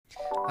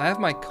I have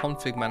my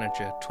config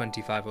manager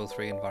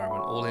 2503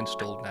 environment all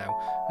installed now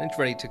and it's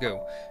ready to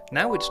go.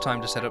 Now it's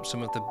time to set up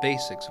some of the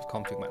basics of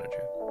config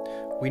manager.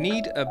 We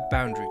need a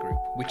boundary group,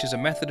 which is a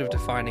method of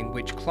defining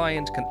which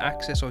client can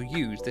access or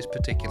use this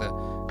particular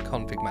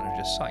config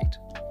manager site.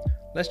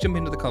 Let's jump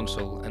into the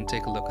console and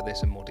take a look at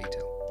this in more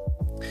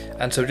detail.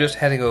 And so just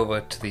heading over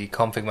to the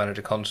config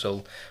manager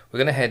console, we're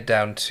going to head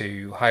down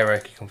to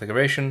hierarchy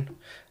configuration,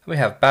 and we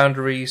have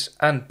boundaries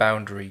and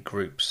boundary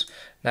groups.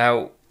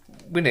 Now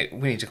we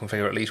need to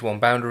configure at least one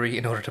boundary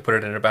in order to put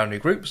it in a boundary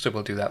group, so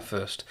we'll do that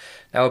first.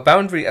 Now a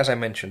boundary, as I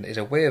mentioned, is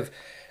a way of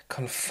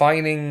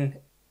confining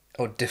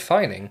or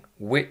defining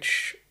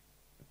which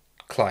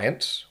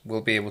clients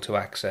will be able to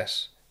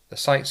access the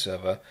site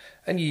server,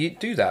 and you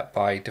do that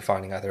by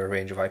defining either a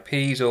range of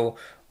IPs or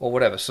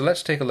whatever. So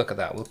let's take a look at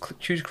that. We'll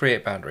choose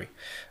create boundary,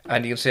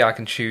 and you can see I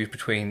can choose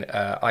between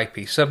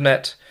IP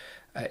subnet,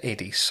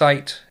 AD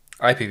site,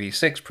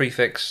 IPv6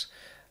 prefix,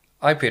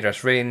 IP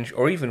address range,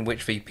 or even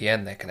which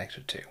VPN they're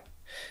connected to.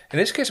 In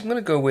this case I'm going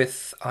to go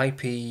with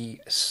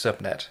IP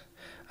subnet,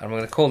 and I'm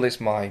going to call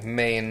this my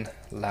main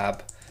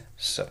lab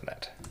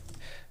subnet.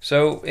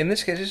 So in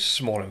this case it's a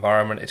small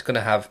environment. It's going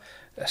to have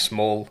a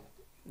small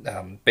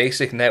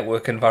basic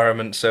network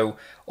environment, so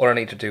all I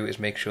need to do is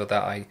make sure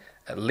that I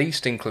at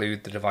least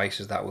include the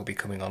devices that will be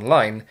coming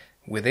online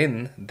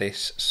within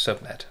this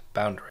subnet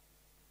boundary.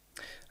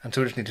 And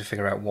so we just need to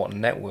figure out what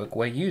network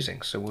we're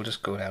using. So we'll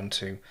just go down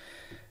to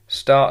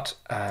start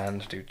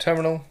and do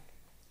terminal,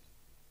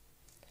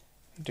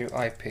 do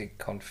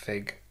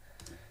ipconfig,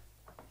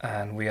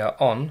 and we are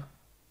on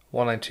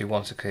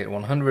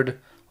 192.168.100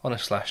 on a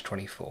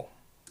 /24.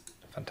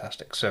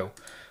 Fantastic. So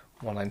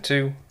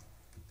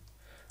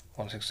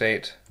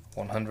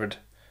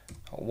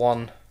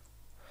 192.168.100.1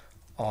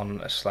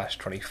 on a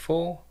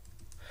 /24.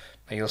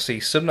 Now you'll see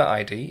Subnet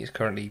ID is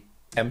currently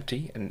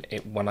empty, and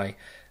when I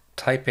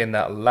type in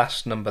that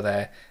last number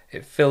there,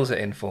 it fills it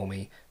in for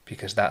me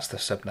because that's the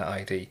Subnet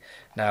ID.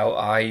 Now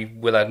I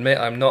will admit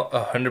I'm not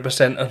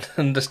 100%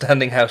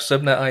 understanding how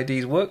Subnet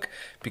IDs work,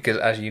 because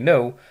as you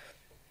know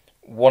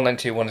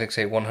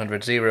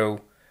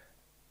 192.168.100.0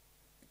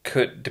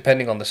 could,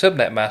 depending on the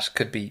subnet mask,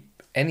 could be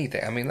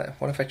anything. I mean,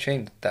 what if I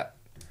changed that?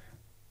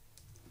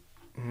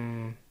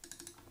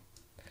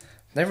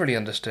 Never really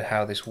understood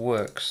how this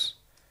works.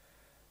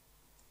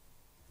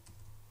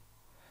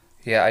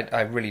 Yeah,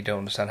 I really don't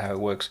understand how it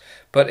works,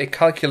 but it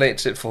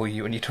calculates it for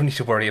you, and you don't need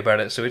to worry about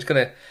it. So it's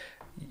gonna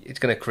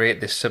create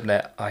this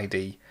subnet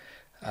ID,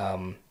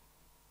 and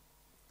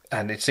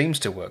it seems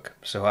to work.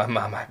 So I'm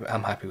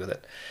happy with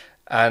it.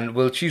 And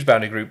we'll choose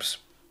boundary groups.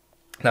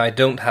 Now I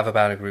don't have a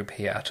boundary group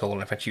here at all,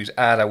 and if I choose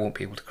add, I won't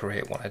be able to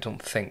create one. I don't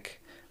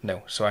think.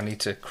 No, so I need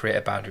to create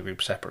a boundary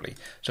group separately.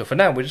 So for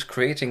now, we're just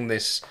creating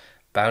this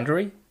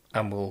boundary,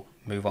 and we'll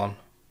move on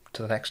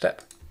to the next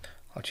step.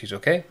 I'll choose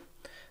OK.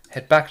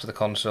 Head back to the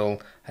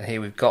console, and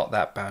here we've got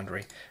that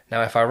boundary.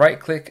 Now if I right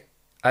click,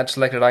 add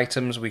selected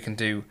items, we can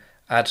do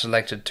add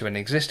selected to an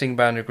existing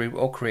boundary group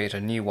or create a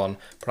new one,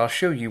 but I'll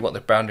show you what the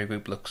boundary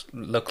group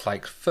looks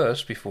like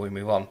first before we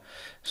move on.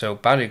 So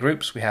boundary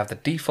groups, we have the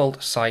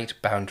default site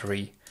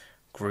boundary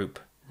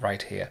group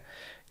right here.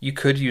 You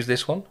could use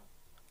this one,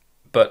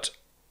 but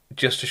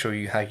just to show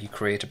you how you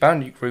create a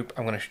boundary group,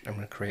 I'm going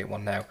to create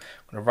one now. I'm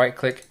going to right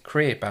click,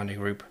 create boundary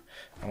group.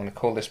 I'm going to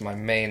call this my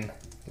main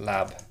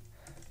lab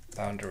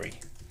boundary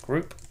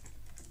group,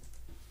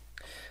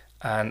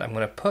 and I'm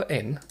going to put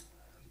in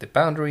the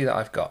boundary that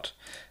I've got.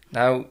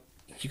 Now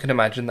you can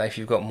imagine that if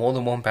you've got more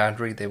than one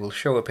boundary, they will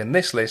show up in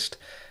this list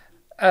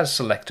as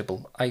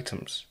selectable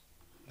items.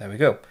 There we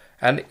go.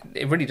 And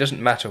it really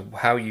doesn't matter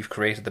how you've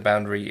created the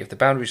boundary. If the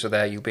boundaries are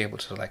there, you'll be able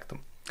to select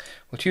them.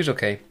 We'll choose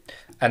OK,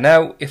 and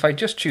now if I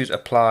just choose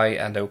apply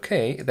and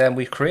OK, then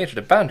we've created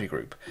a boundary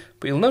group.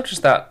 But you'll notice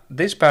that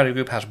this boundary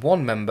group has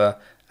one member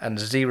and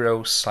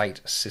 0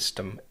 site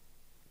system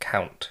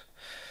count.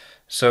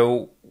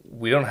 So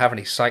we don't have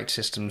any site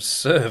systems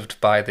served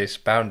by this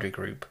boundary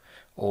group,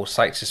 or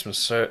site systems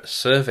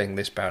serving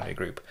this boundary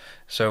group.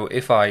 So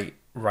if I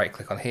right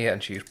click on here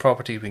and choose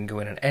properties, we can go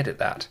in and edit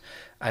that,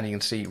 and you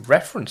can see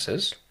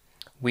references.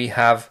 We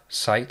have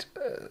select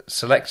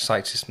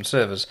site system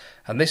servers,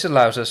 and this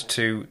allows us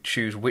to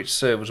choose which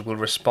servers will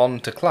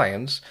respond to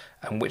clients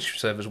and which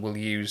servers will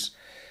be used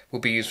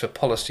for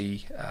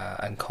policy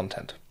and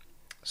content.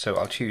 So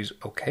I'll choose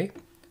OK.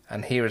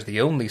 And here is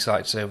the only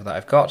site server that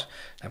I've got.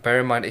 Now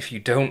bear in mind, if you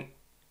don't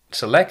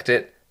select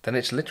it, then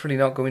it's literally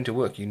not going to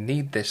work. You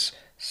need this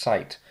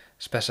site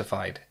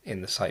specified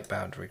in the site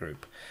boundary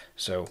group.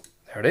 So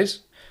there it is.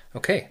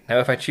 Okay, now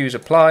if I choose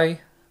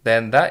apply,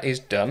 then that is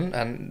done,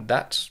 and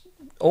that's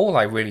all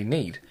I really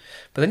need.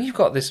 But then you've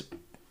got this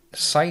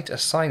site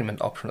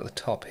assignment option at the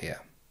top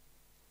here.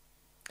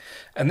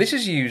 And this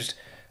is used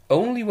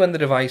only when the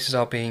devices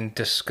are being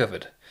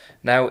discovered.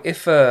 Now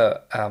if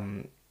a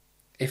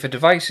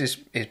device is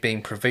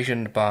being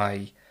provisioned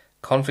by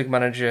config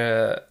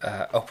manager,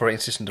 operating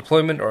system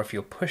deployment, or if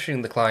you're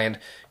pushing the client,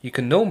 you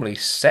can normally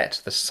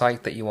set the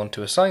site that you want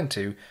to assign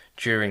to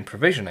during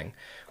provisioning,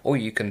 or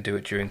you can do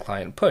it during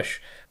client push.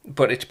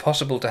 But it's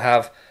possible to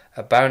have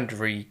a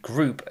boundary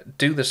group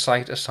do the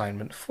site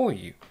assignment for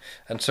you.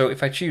 And so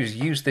if I choose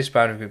use this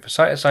boundary group for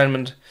site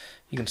assignment,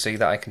 you can see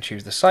that I can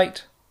choose the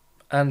site,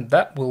 and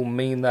that will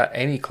mean that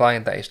any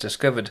client that is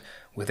discovered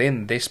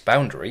within this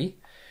boundary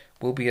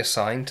will be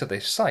assigned to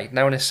this site.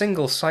 Now in a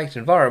single site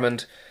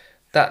environment,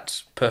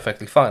 that's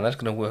perfectly fine. That's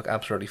going to work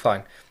absolutely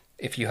fine.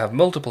 If you have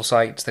multiple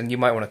sites, then you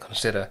might want to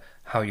consider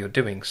how you're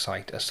doing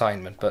site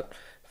assignment. But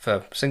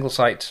for single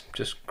sites,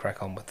 just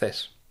crack on with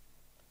this.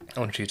 I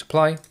want to choose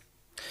apply.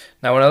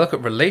 Now when I look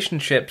at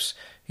relationships,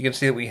 you can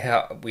see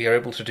that we are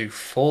able to do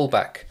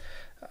fallback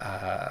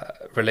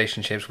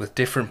relationships with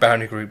different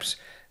boundary groups.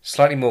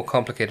 Slightly more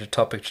complicated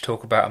topic to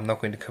talk about. I'm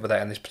not going to cover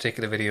that in this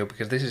particular video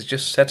because this is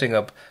just setting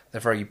up the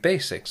very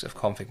basics of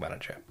Config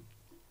Manager.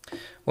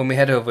 When we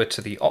head over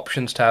to the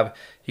Options tab,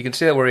 you can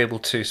see that we're able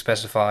to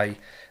specify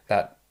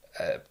that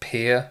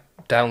peer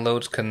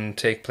downloads can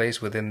take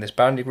place within this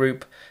boundary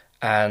group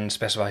and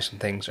specify some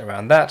things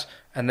around that.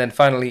 And then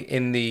finally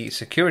in the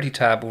Security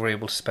tab, we're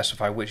able to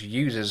specify which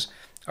users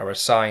are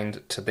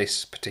assigned to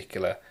this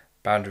particular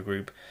boundary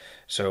group,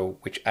 so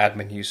which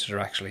admin users are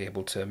actually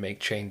able to make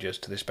changes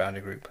to this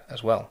boundary group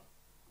as well.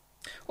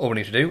 All we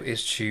need to do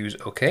is choose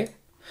OK,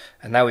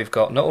 and now we've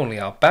got not only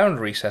our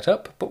boundary set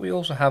up, but we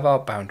also have our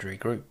boundary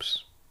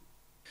groups.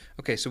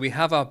 Okay, so we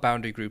have our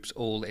boundary groups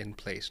all in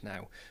place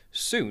now.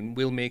 Soon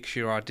we'll make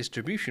sure our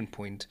distribution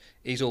point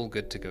is all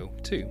good to go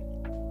too.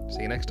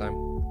 See you next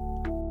time.